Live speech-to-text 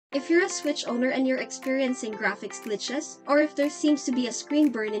If you're a Switch owner and you're experiencing graphics glitches, or if there seems to be a screen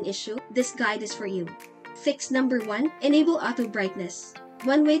burn-in issue, this guide is for you. Fix number 1. Enable auto brightness.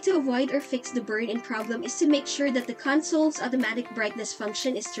 One way to avoid or fix the burn-in problem is to make sure that the console's automatic brightness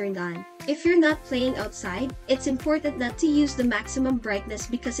function is turned on. If you're not playing outside, it's important not to use the maximum brightness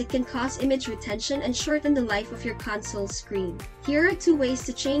because it can cause image retention and shorten the life of your console's screen. Here are 2 ways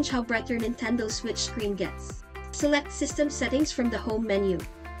to change how bright your Nintendo Switch screen gets. Select System Settings from the Home menu.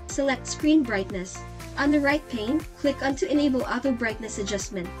 Select Screen Brightness. On the right pane, click on to enable Auto Brightness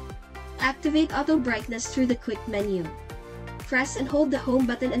Adjustment. Activate Auto Brightness through the Quick menu. Press and hold the Home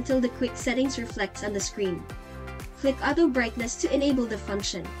button until the Quick settings reflects on the screen. Click Auto Brightness to enable the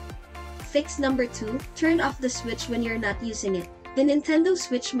function. Fix number 2. Turn off the Switch when you're not using it. The Nintendo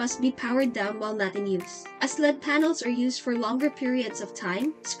Switch must be powered down while not in use. As LED panels are used for longer periods of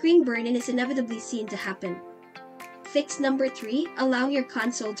time, screen burn-in is inevitably seen to happen. Fix number 3. Allow your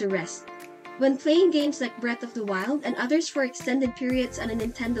console to rest. When playing games like Breath of the Wild and others for extended periods on a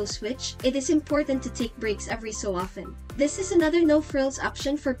Nintendo Switch, it is important to take breaks every so often. This is another no-frills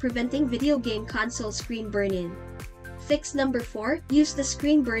option for preventing video game console screen burn-in. Fix number 4. Use the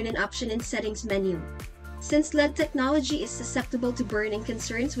screen burn-in option in Settings menu. Since LED technology is susceptible to burn-in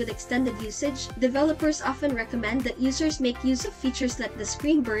concerns with extended usage, developers often recommend that users make use of features like the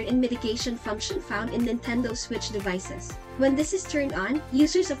screen burn-in mitigation function found in Nintendo Switch devices. When this is turned on,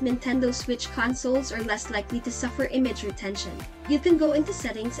 users of Nintendo Switch consoles are less likely to suffer image retention. You can go into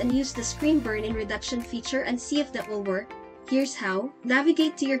Settings and use the screen burn-in reduction feature and see if that will work. Here's how.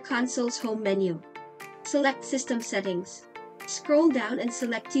 Navigate to your console's Home menu. Select System Settings. Scroll down and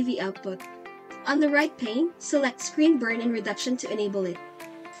select TV Output. On the right pane, select Screen Burn-in Reduction to enable it.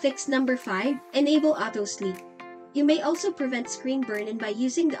 Fix number 5. Enable Auto Sleep. You may also prevent screen burn-in by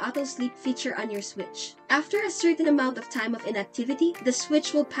using the Auto Sleep feature on your Switch. After a certain amount of time of inactivity, the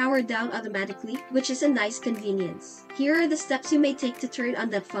Switch will power down automatically, which is a nice convenience. Here are the steps you may take to turn on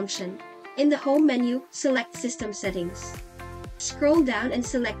that function. In the Home menu, select System Settings. Scroll down and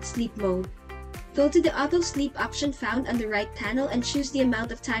select Sleep Mode. Go to the Auto Sleep option found on the right panel and choose the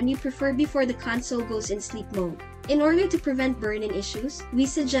amount of time you prefer before the console goes in sleep mode. In order to prevent burn-in issues, we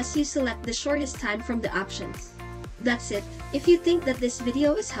suggest you select the shortest time from the options. That's it. If you think that this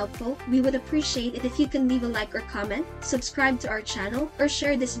video is helpful, we would appreciate it if you can leave a like or comment, subscribe to our channel, or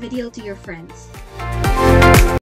share this video to your friends.